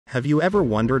Have you ever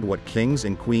wondered what kings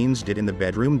and queens did in the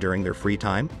bedroom during their free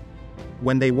time?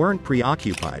 When they weren't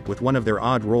preoccupied with one of their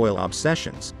odd royal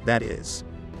obsessions, that is.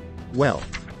 Well,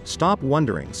 stop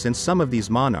wondering, since some of these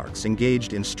monarchs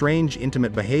engaged in strange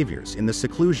intimate behaviors in the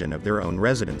seclusion of their own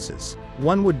residences.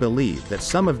 One would believe that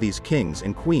some of these kings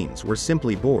and queens were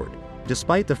simply bored,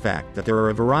 despite the fact that there are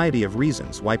a variety of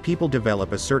reasons why people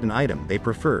develop a certain item they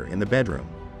prefer in the bedroom.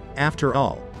 After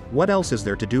all, what else is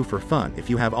there to do for fun if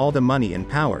you have all the money and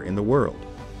power in the world?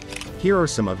 Here are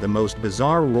some of the most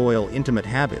bizarre royal intimate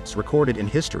habits recorded in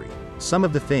history. Some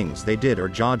of the things they did are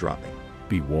jaw-dropping.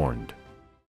 Be warned.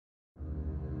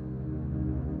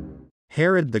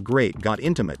 Herod the Great got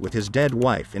intimate with his dead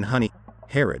wife in honey.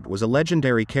 Herod was a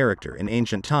legendary character in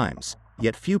ancient times,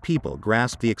 yet few people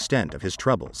grasped the extent of his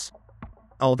troubles.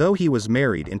 Although he was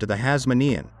married into the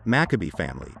Hasmonean, Maccabee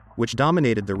family, which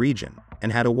dominated the region,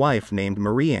 and had a wife named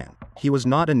Marianne, he was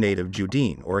not a native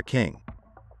Judean or a king.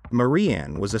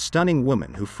 Marianne was a stunning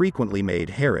woman who frequently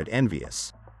made Herod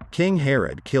envious. King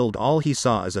Herod killed all he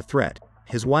saw as a threat.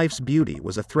 His wife's beauty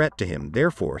was a threat to him,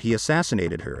 therefore he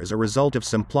assassinated her as a result of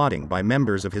some plotting by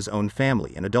members of his own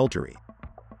family and adultery.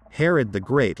 Herod the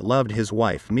Great loved his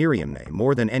wife Miriamne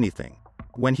more than anything.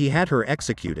 When he had her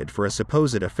executed for a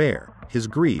supposed affair, his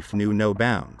grief knew no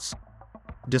bounds.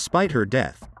 Despite her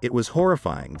death, it was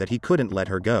horrifying that he couldn't let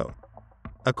her go.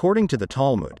 According to the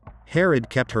Talmud, Herod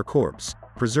kept her corpse,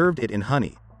 preserved it in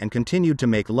honey, and continued to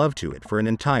make love to it for an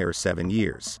entire 7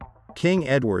 years. King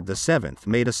Edward VII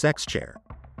made a sex chair.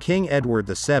 King Edward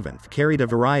VII carried a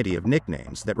variety of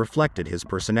nicknames that reflected his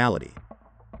personality.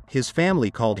 His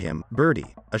family called him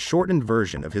Bertie, a shortened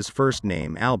version of his first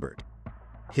name Albert.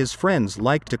 His friends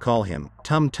liked to call him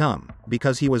Tum Tum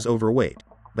because he was overweight,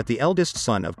 but the eldest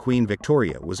son of Queen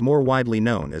Victoria was more widely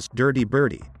known as Dirty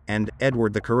Bertie and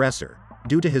Edward the Caresser,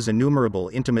 due to his innumerable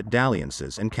intimate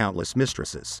dalliances and countless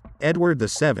mistresses. Edward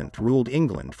VII ruled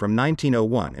England from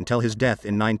 1901 until his death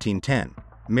in 1910,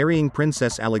 marrying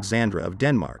Princess Alexandra of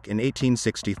Denmark in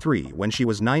 1863 when she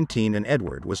was 19 and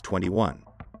Edward was 21.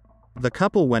 The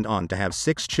couple went on to have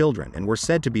 6 children and were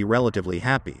said to be relatively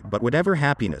happy, but whatever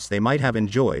happiness they might have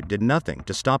enjoyed did nothing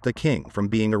to stop the king from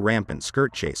being a rampant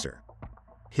skirt chaser.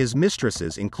 His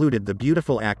mistresses included the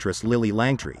beautiful actress Lily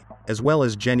Langtry, as well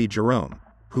as Jenny Jerome,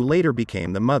 who later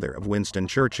became the mother of Winston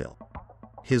Churchill.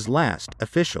 His last,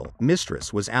 official,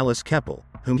 mistress was Alice Keppel,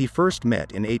 whom he first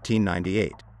met in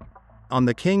 1898. On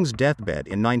the king's deathbed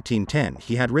in 1910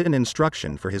 he had written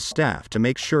instruction for his staff to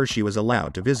make sure she was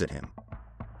allowed to visit him.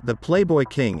 The Playboy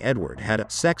King Edward had a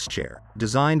sex chair,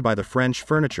 designed by the French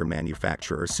furniture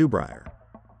manufacturer Soubrier.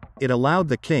 It allowed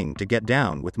the king to get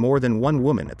down with more than one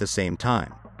woman at the same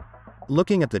time.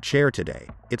 Looking at the chair today,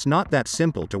 it's not that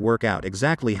simple to work out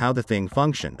exactly how the thing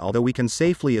functioned, although we can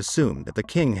safely assume that the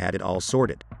king had it all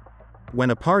sorted.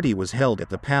 When a party was held at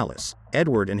the palace,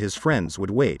 Edward and his friends would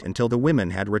wait until the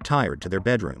women had retired to their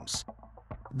bedrooms.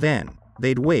 Then,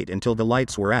 they'd wait until the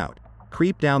lights were out,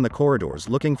 creep down the corridors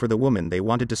looking for the woman they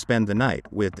wanted to spend the night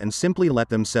with, and simply let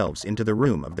themselves into the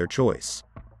room of their choice.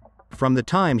 From the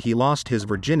time he lost his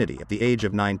virginity at the age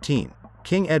of 19,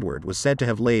 King Edward was said to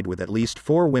have laid with at least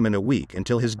 4 women a week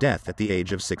until his death at the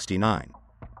age of 69.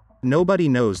 Nobody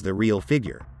knows the real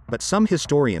figure, but some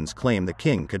historians claim the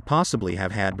king could possibly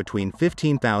have had between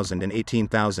 15,000 and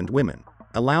 18,000 women,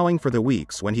 allowing for the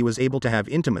weeks when he was able to have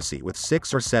intimacy with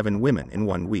 6 or 7 women in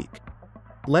one week.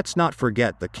 Let's not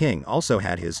forget the king also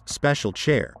had his special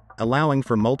chair, allowing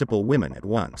for multiple women at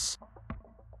once.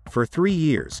 For 3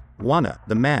 years, Juana,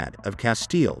 the Mad, of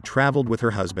Castile traveled with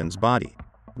her husband's body.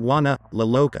 Juana, La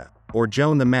Loca, or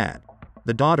Joan the Mad,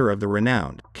 the daughter of the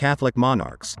renowned Catholic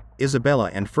monarchs, Isabella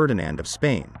and Ferdinand of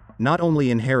Spain, not only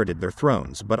inherited their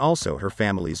thrones but also her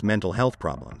family's mental health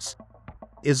problems.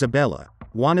 Isabella,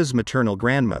 Juana's maternal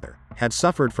grandmother, had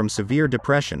suffered from severe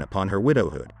depression upon her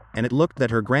widowhood, and it looked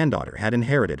that her granddaughter had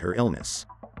inherited her illness.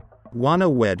 Juana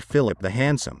wed Philip the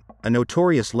Handsome, a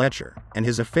notorious lecher, and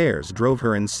his affairs drove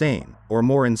her insane, or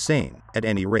more insane, at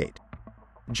any rate.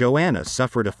 Joanna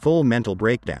suffered a full mental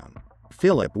breakdown.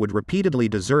 Philip would repeatedly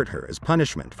desert her as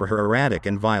punishment for her erratic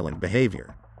and violent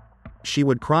behavior. She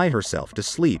would cry herself to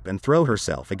sleep and throw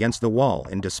herself against the wall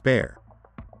in despair.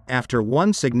 After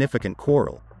one significant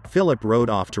quarrel, Philip rode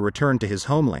off to return to his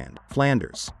homeland,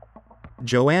 Flanders.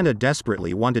 Joanna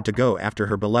desperately wanted to go after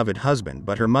her beloved husband,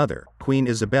 but her mother, Queen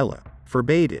Isabella,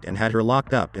 forbade it and had her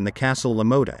locked up in the Castle La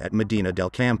Motta at Medina del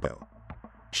Campo.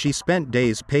 She spent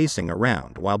days pacing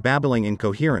around while babbling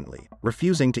incoherently,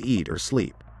 refusing to eat or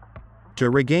sleep. To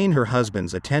regain her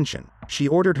husband's attention, she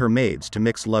ordered her maids to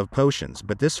mix love potions,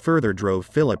 but this further drove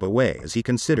Philip away as he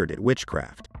considered it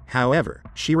witchcraft. However,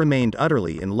 she remained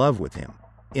utterly in love with him.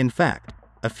 In fact,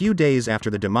 A few days after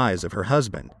the demise of her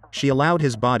husband, she allowed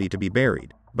his body to be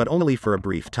buried, but only for a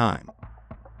brief time.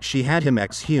 She had him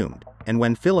exhumed, and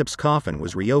when Philip's coffin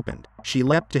was reopened, she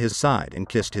leapt to his side and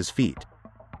kissed his feet.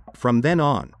 From then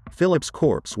on, Philip's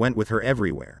corpse went with her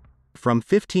everywhere. From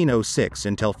 1506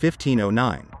 until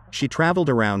 1509, she traveled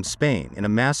around Spain in a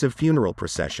massive funeral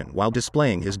procession while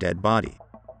displaying his dead body.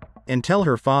 Until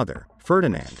her father,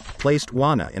 Ferdinand, placed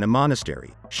Juana in a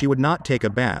monastery, she would not take a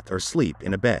bath or sleep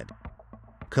in a bed.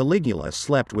 Caligula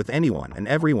slept with anyone and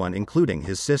everyone, including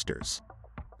his sisters.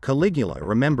 Caligula,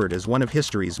 remembered as one of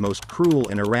history's most cruel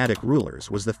and erratic rulers,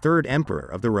 was the third emperor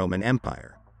of the Roman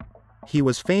Empire. He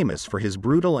was famous for his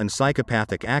brutal and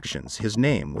psychopathic actions. His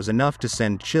name was enough to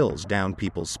send chills down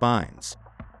people's spines.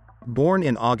 Born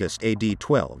in August AD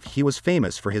 12, he was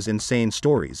famous for his insane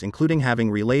stories, including having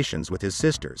relations with his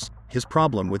sisters, his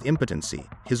problem with impotency,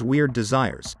 his weird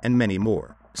desires, and many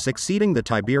more. Succeeding the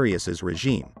Tiberius's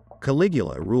regime,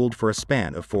 Caligula ruled for a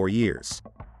span of 4 years.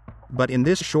 But in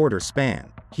this shorter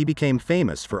span, he became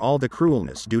famous for all the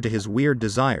cruelness due to his weird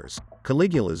desires.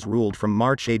 Caligula's ruled from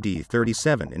March AD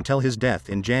 37 until his death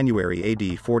in January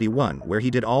AD 41, where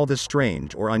he did all the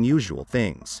strange or unusual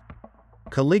things.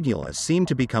 Caligula seemed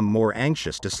to become more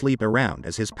anxious to sleep around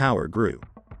as his power grew.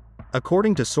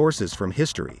 According to sources from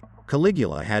history,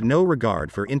 Caligula had no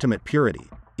regard for intimate purity,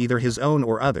 either his own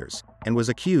or others, and was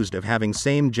accused of having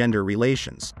same-gender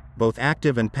relations, both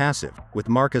active and passive, with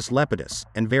Marcus Lepidus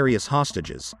and various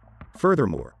hostages.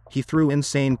 Furthermore, he threw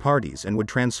insane parties and would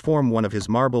transform one of his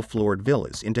marble-floored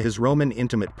villas into his Roman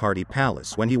intimate party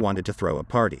palace when he wanted to throw a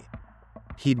party.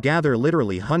 He'd gather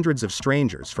literally hundreds of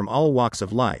strangers from all walks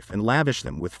of life and lavish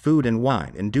them with food and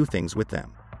wine and do things with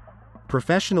them.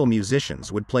 Professional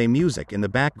musicians would play music in the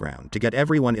background to get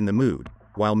everyone in the mood,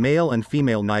 while male and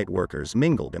female night workers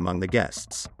mingled among the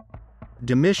guests.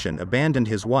 Domitian abandoned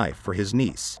his wife for his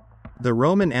niece. The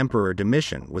Roman Emperor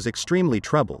Domitian was extremely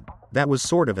troubled. That was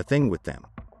sort of a thing with them.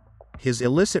 His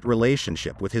illicit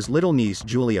relationship with his little niece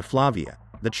Julia Flavia,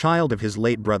 the child of his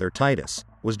late brother Titus,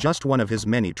 was just one of his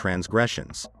many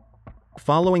transgressions.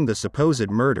 Following the supposed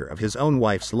murder of his own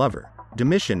wife's lover,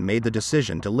 Domitian made the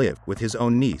decision to live with his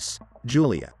own niece,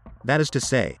 Julia. That is to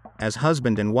say, as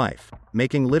husband and wife,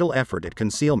 making little effort at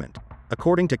concealment,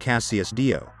 according to Cassius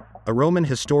Dio, a Roman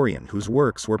historian whose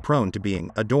works were prone to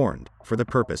being adorned for the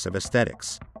purpose of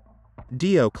aesthetics.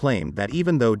 Dio claimed that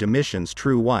even though Domitian's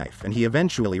true wife and he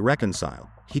eventually reconciled,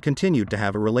 he continued to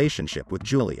have a relationship with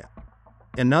Julia.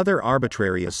 Another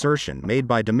arbitrary assertion made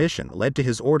by Domitian led to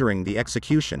his ordering the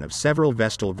execution of several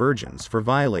Vestal virgins for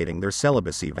violating their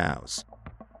celibacy vows.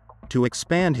 To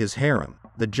expand his harem,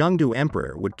 the Zhengdu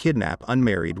emperor would kidnap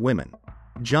unmarried women.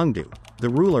 Zhengdu, the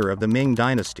ruler of the Ming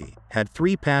dynasty, had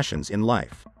 3 passions in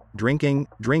life: drinking,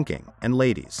 and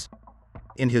ladies.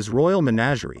 In his royal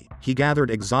menagerie, he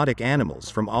gathered exotic animals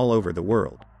from all over the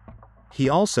world. He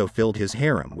also filled his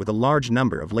harem with a large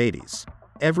number of ladies.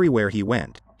 Everywhere he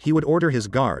went, he would order his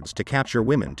guards to capture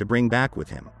women to bring back with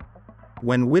him.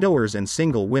 When widowers and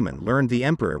single women learned the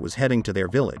emperor was heading to their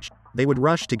village, they would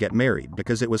rush to get married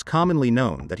because it was commonly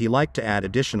known that he liked to add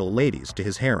additional ladies to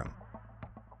his harem.